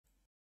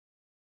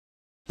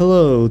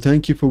Hello,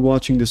 thank you for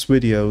watching this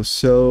video.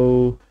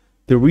 So,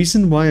 the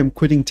reason why I'm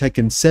quitting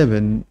Tekken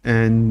 7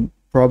 and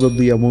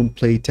probably I won't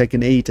play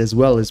Tekken 8 as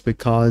well is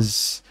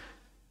because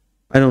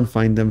I don't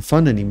find them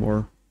fun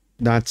anymore.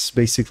 That's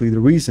basically the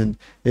reason.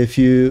 If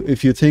you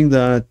think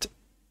that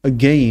a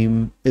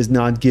game is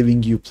not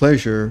giving you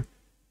pleasure,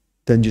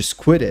 then just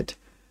quit it.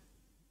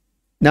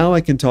 Now I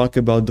can talk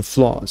about the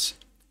flaws.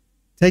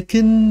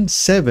 Tekken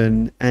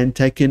 7 and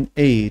Tekken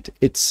 8,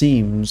 it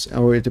seems,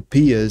 or it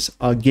appears,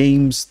 are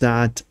games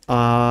that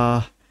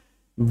are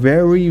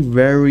very,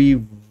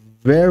 very,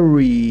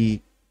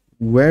 very,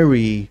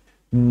 very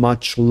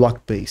much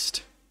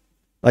luck-based.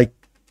 Like,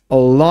 a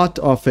lot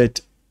of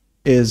it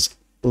is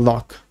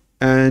luck.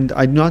 And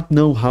I do not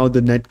know how the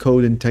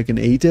netcode in Tekken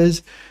 8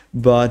 is,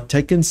 but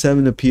Tekken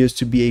 7 appears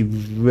to be a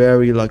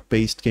very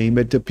luck-based game.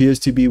 It appears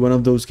to be one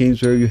of those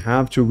games where you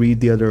have to read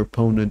the other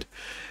opponent.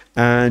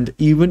 And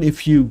even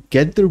if you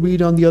get the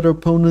read on the other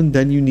opponent,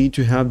 then you need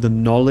to have the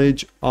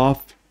knowledge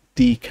of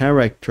the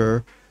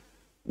character,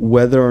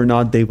 whether or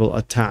not they will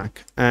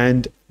attack.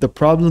 And the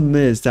problem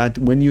is that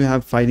when you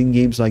have fighting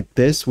games like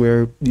this,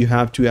 where you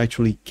have to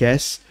actually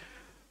guess,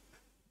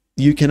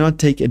 you cannot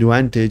take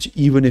advantage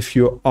even if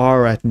you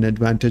are at an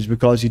advantage,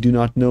 because you do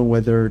not know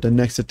whether the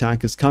next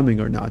attack is coming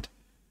or not.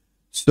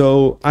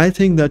 So I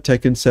think that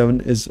Tekken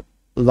 7 is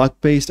luck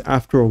based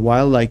after a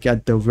while. Like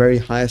at the very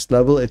highest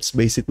level, it's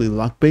basically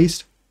luck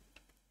based,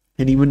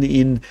 and even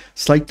in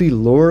slightly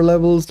lower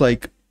levels,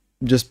 like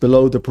just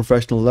below the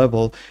professional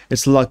level,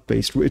 it's luck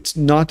based. It's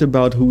not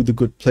about who the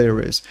good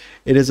player is,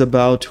 it is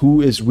about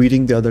who is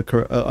reading the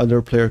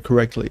other player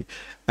correctly.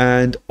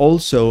 And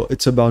also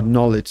it's about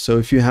knowledge. So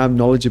if you have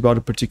knowledge about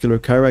a particular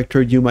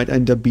character, you might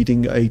end up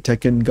beating a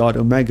Tekken God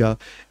Omega,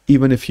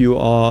 even if you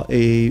are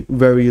a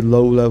very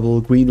low level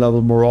green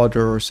level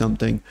marauder or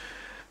something.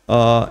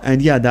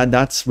 And yeah,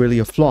 that's really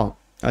a flaw.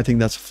 I think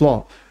that's a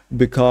flaw,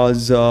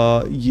 because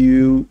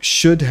you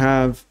should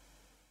have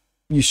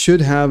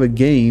a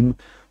game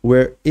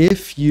where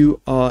if you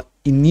are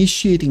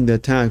initiating the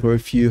attack, or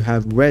if you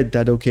have read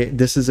that, okay,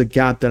 this is a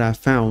gap that I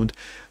found,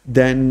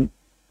 then,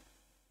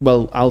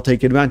 well, I'll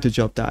take advantage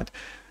of that.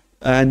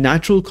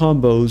 Natural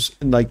combos,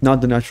 like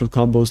not the natural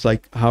combos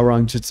like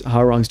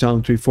Hwoarang's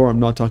down 3-4. I'm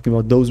not talking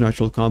about those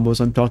natural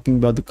combos. I'm talking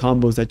about the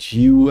combos that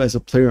you as a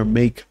player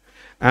make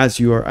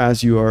as you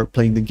are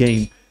playing the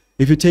game.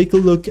 If you take a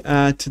look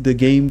at the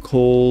game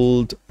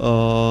called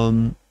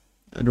I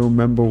don't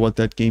remember what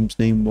that game's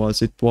name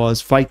was. It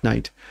was Fight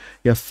Night.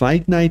 Yeah,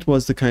 Fight Night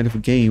was the kind of a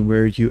game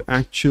where you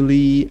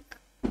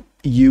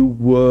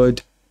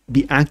would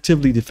be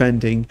actively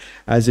defending,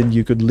 as in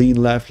you could lean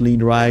left,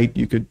 lean right,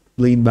 you could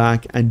lean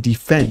back and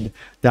defend.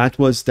 That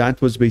was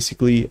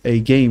basically a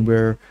game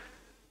where,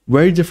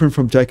 very different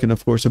from Tekken,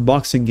 of course, a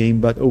boxing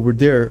game, but over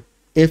there,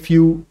 if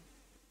you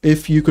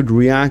could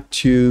react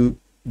to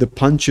the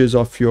punches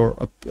of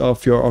your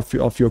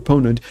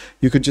opponent,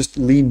 you could just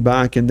lean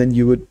back and then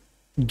you would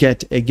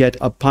get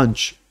a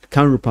punch,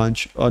 counter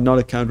punch, or not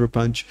a counter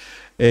punch.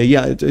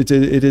 Yeah, it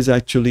is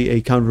actually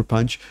a counter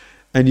punch,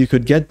 and you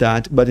could get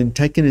that. But in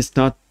Tekken, it's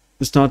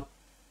not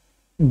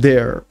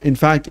there. In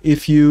fact,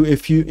 if you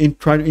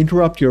try to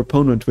interrupt your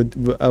opponent with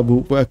an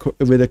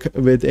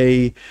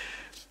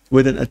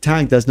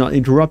attack that's not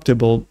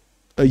interruptible,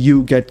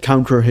 you get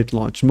counter hit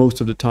launch most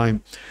of the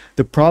time.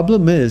 The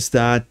problem is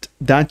that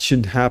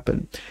shouldn't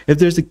happen. If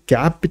there's a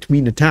gap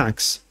between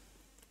attacks,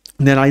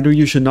 then either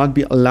you should not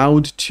be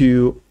allowed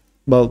to,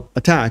 well,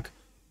 attack,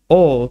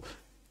 or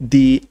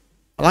the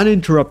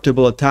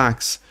uninterruptible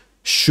attacks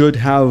should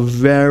have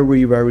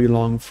very, very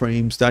long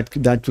frames that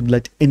would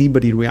let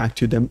anybody react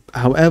to them.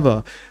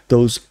 However,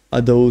 those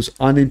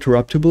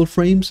uninterruptible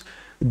frames,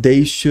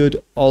 they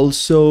should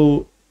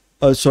also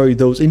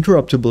those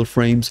interruptible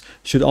frames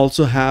should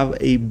also have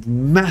a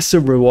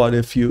massive reward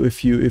if you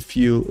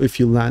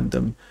land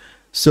them.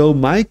 So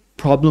my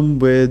problem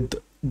with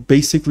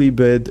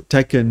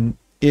Tekken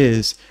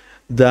is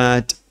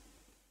that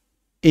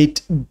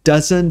it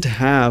doesn't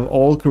have,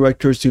 all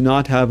characters do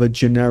not have a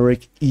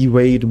generic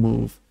evade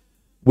move,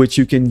 which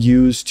you can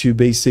use to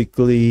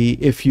basically,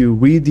 if you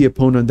read the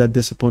opponent that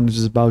this opponent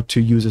is about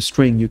to use a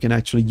string, you can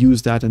actually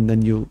use that, and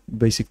then you'll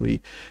basically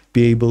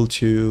be able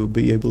to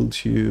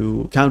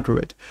counter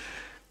it.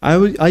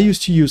 I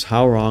used to use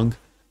Hwoarang,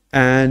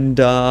 and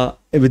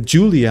with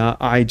Julia,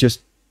 I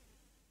just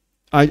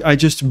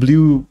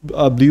blew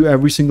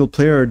every single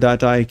player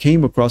that I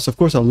came across. Of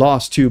course, I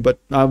lost too, but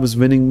I was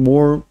winning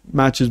more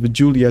matches with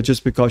Julia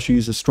just because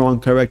she's a strong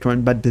character,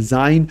 and by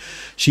design,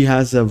 she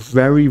has a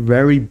very,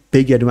 very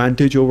big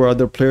advantage over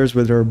other players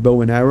with her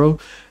bow and arrow,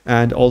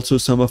 and also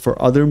some of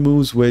her other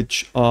moves,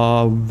 which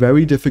are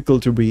very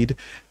difficult to read,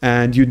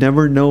 and you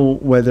never know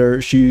whether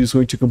she's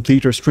going to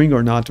complete her string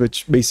or not,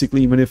 which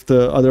basically, even if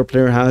the other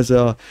player has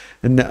a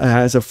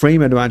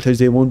frame advantage,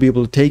 they won't be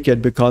able to take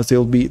it, because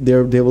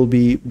their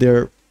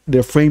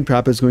frame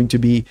trap is going to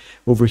be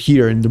over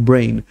here in the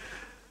brain.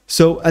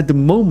 So at the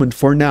moment,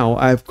 for now,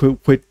 I've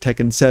quit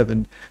Tekken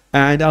 7,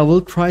 And I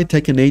will try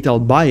Tekken 8, I'll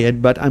buy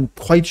it, but I'm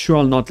quite sure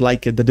I'll not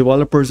like it. The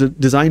developers'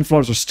 design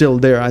flaws are still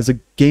there. As a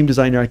game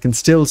designer, I can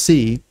still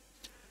see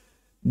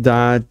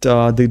that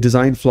the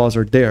design flaws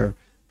are there.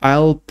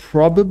 I'll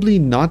probably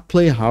not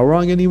play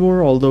Hwoarang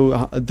anymore,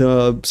 although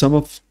some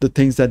of the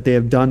things that they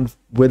have done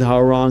with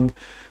Hwoarang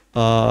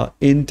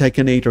in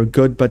Tekken 8 are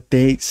good, but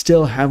they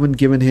still haven't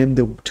given him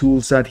the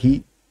tools that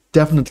he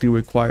definitely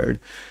required.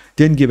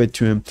 Didn't give it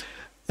to him.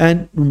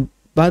 And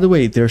by the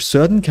way, there are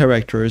certain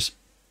characters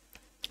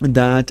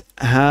that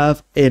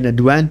have an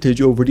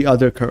advantage over the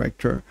other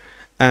character,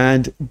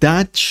 and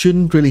that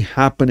shouldn't really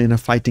happen in a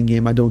fighting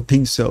game. I don't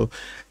think so.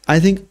 I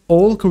think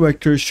all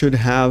characters should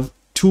have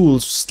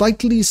tools,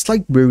 slight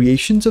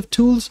variations of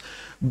tools,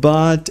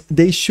 but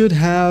they should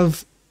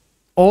have,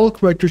 all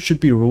characters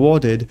should be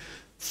rewarded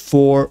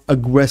for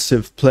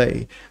aggressive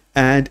play.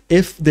 And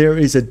if there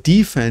is a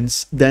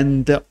defense,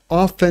 then the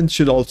offense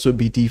should also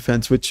be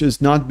defense, which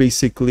is not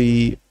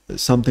basically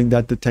something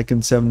that the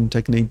Tekken 7,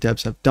 Tekken 8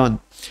 devs have done.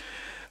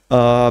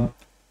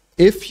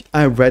 If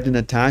I read an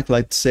attack,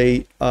 let's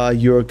say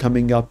you're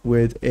coming up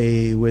with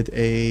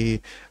a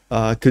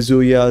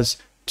Kazuya's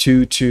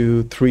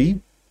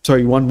 2-2-3,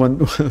 sorry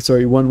 1-1,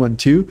 sorry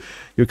 1-1-2,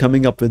 you're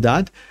coming up with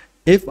that.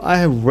 If I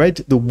have read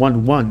the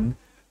 1-1,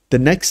 the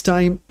next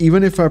time,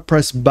 even if I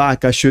press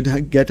back, I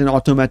should get an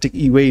automatic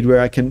evade where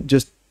I can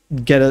just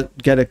get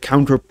a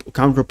counter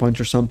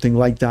punch or something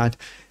like that,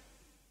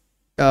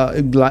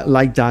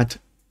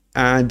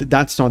 and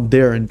that's not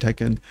there in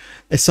Tekken.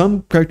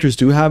 Some characters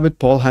do have it.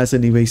 Paul has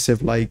an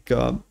evasive, like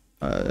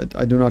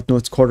I do not know,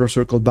 it's quarter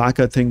circle back.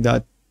 I think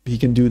that he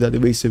can do that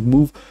evasive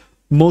move.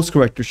 Most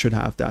characters should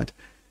have that.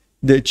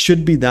 It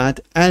should be that,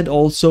 and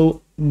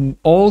also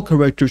all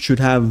characters should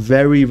have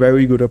very,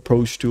 very good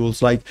approach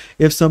tools. Like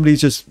if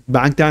somebody's just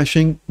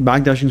backdashing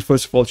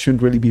first of all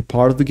shouldn't really be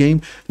part of the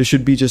game. There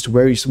should be just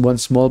one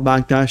small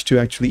backdash to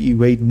actually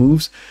evade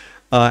moves.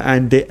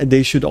 And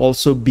they should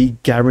also be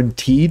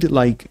guaranteed,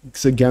 like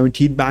it's a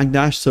guaranteed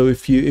backdash. So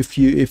if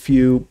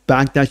you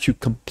backdash, you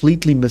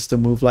completely miss the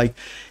move. Like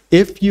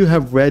if you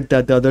have read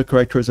that the other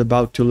character is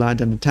about to land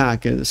an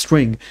attack, a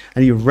string,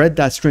 and you've read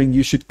that string,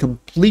 you should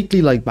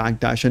completely like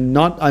backdash. And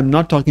I'm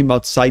not talking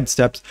about side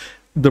steps.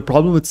 The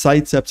problem with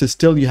side steps is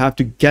still you have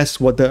to guess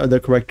what the other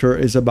character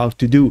is about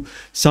to do.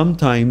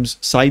 Sometimes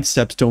side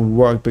steps don't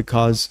work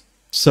because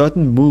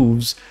certain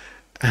moves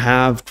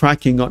have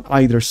tracking on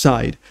either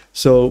side.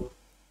 So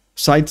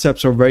side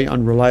steps are very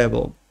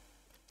unreliable.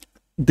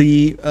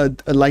 The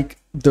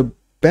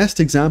best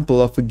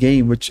example of a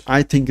game which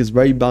I think is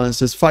very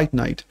balanced is Fight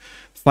Night.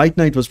 Fight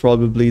Night was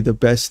probably the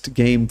best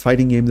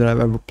fighting game that I've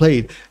ever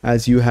played,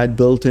 as you had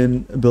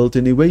built-in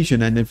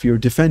evasion, and if you're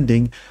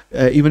defending,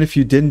 even if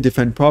you didn't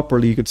defend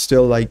properly, you could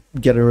still like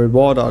get a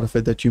reward out of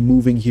it that you're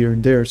moving here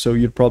and there. So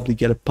you'd probably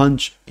get a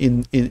punch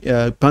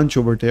punch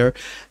over there,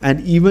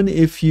 and even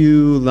if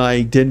you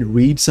like didn't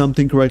read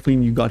something correctly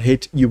and you got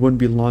hit, you wouldn't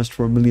be launched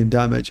for 1,000,000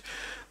 damage.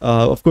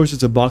 Of course,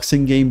 it's a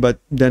boxing game, but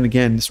then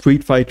again,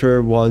 Street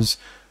Fighter was.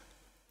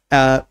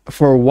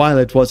 For a while,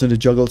 it wasn't a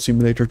juggle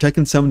simulator.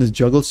 Tekken 7 is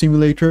juggle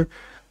simulator,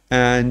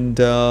 and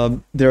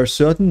there are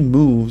certain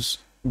moves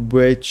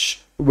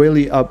which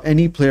really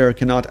any player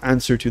cannot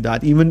answer to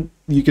that. Even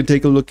you can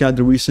take a look at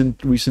the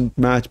recent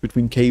match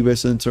between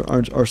Kvis and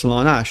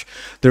Arsalan Ash.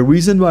 The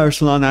reason why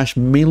Arsalan Ash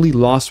mainly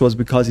lost was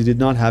because he did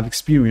not have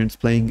experience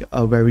playing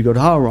a very good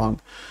Hwoarang.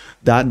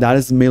 That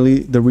is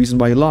mainly the reason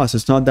why he lost.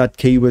 It's not that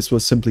Kvis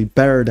was simply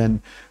better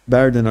than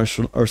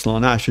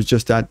Arsalan Ash. It's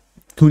just that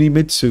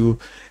Kunimitsu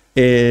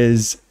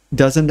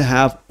doesn't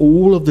have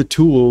all of the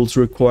tools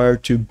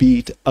required to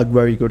beat a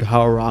very good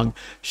Hwoarang.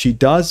 She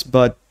does,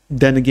 but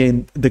then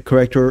again, the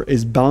character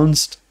is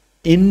balanced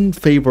in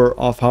favor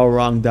of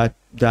Hwoarang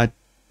that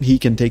he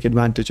can take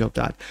advantage of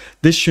that.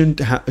 This shouldn't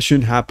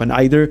happen.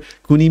 Either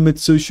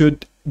Kunimitsu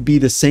should be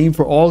the same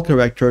for all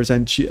characters,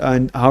 and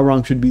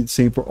Hwoarang should be the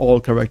same for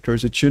all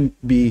characters. It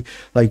shouldn't be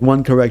like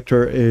one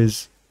character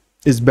is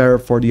better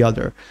for the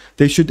other.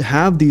 They should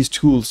have these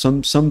tools,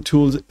 some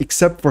tools,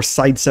 except for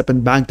sidestep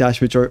and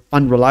backdash, which are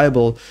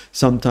unreliable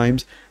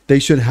sometimes. They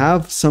should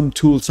have some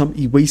tools, some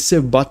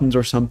evasive buttons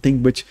or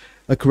something which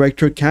a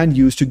character can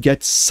use to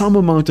get some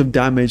amount of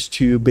damage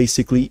to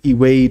basically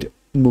evade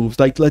moves.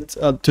 Like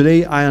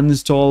today I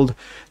uninstalled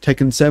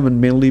Tekken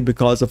 7 mainly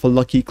because of a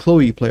Lucky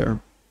Chloe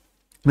player.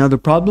 Now the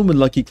problem with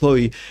Lucky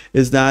Chloe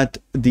is that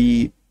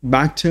the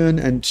back turn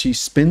and she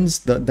spins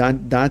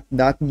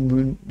that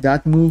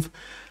move.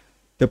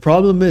 The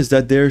problem is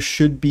that there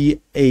should be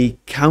a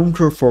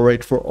counter for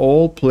it for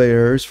all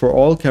players, for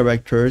all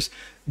characters,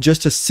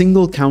 just a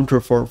single counter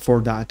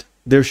for that.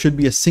 There should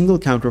be a single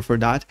counter for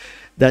that,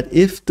 that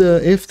if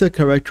the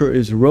character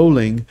is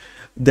rolling,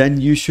 then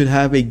you should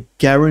have a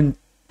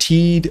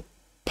guaranteed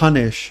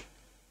punish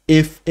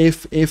if the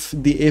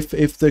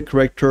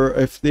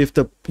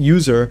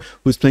user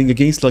who's playing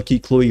against Lucky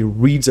Chloe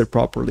reads it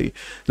properly.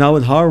 Now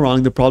with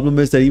Hwoarang, the problem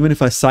is that even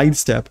if I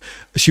sidestep,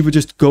 she would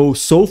just go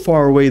so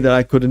far away that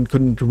I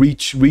couldn't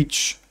reach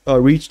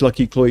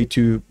Lucky Chloe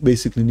to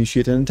basically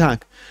initiate an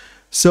attack.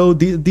 So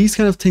these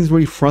kind of things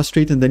really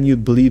frustrate, and then you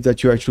believe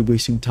that you're actually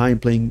wasting time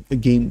playing a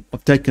game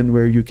of Tekken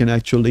where you can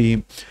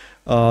actually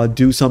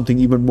do something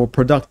even more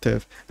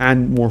productive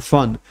and more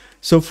fun.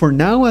 So for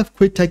now, I've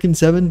quit Tekken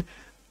 7.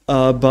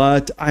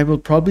 But I will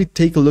probably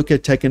take a look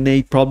at Tekken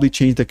 8, probably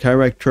change the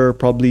character,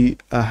 probably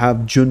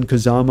have Jun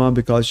Kazama,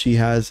 because she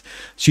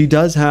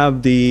does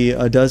have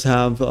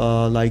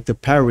like the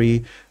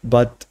parry,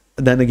 but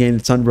then again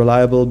it's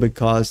unreliable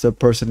because the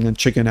person can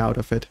chicken out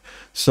of it.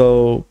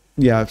 So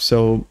yeah,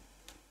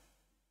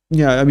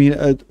 I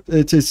mean,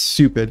 it's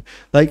stupid.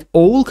 Like,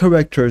 all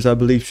characters, I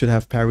believe, should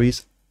have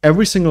parries.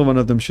 Every single one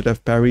of them should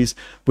have parries,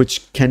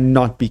 which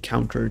cannot be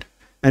countered.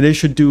 And they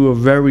should do a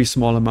very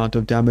small amount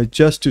of damage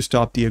just to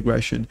stop the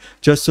aggression,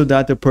 just so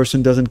that the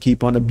person doesn't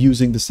keep on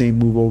abusing the same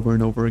move over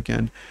and over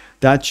again.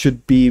 That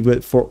should be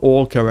for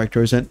all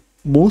characters, and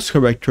most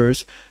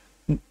characters,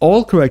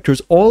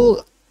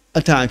 all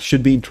attacks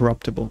should be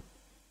interruptible.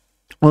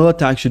 All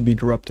attacks should be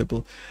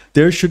interruptible.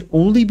 There should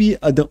only be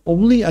the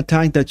only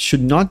attack that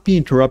should not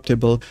be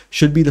interruptible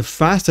should be the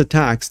fast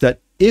attacks that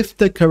if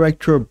the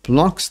character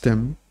blocks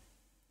them,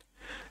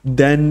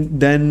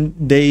 then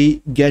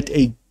they get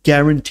a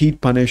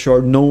guaranteed punish,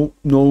 or no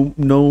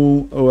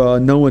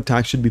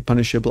attack should be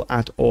punishable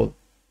at all.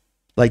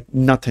 Like,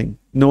 nothing,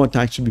 no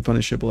attack should be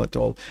punishable at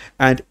all.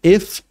 And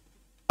if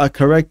a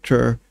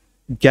character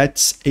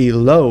gets a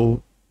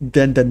low,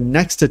 then the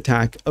next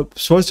attack,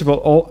 first of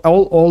all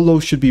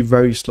lows should be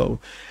very slow,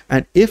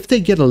 and if they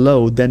get a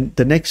low, then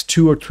the next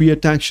 2 or 3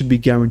 attacks should be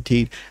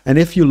guaranteed. And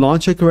if you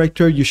launch a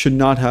character, you should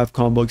not have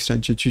combo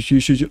extensions. You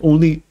should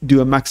only do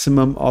a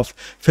maximum of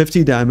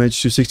 50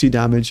 damage to 60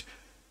 damage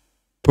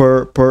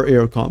per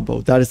air combo.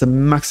 That is the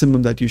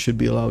maximum that you should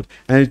be allowed,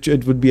 and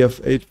it would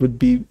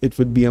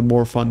be a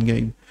more fun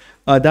game.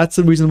 That's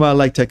the reason why I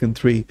like Tekken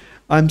 3.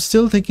 I'm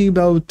still thinking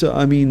about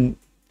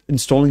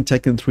installing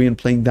Tekken 3 and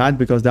playing that,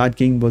 because that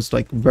game was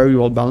like very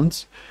well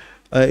balanced.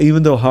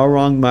 Even though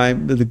Haorong,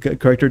 the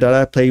character that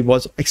I played,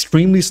 was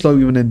extremely slow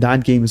even in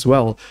that game as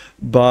well,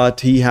 but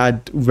he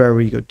had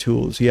very good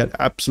tools. He had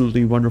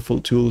absolutely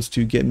wonderful tools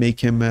to make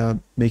him a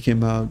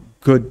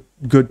good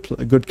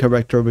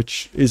character,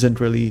 which isn't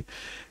really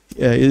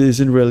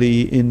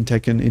in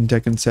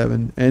Tekken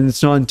 7, and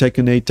it's not in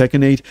Tekken 8.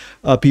 Tekken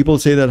 8, people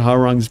say that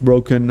Haorong is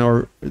broken,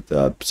 or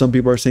some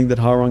people are saying that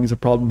Haorong is a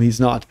problem.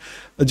 He's not.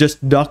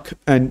 Just duck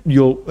and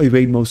you'll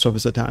evade most of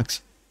his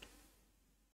attacks.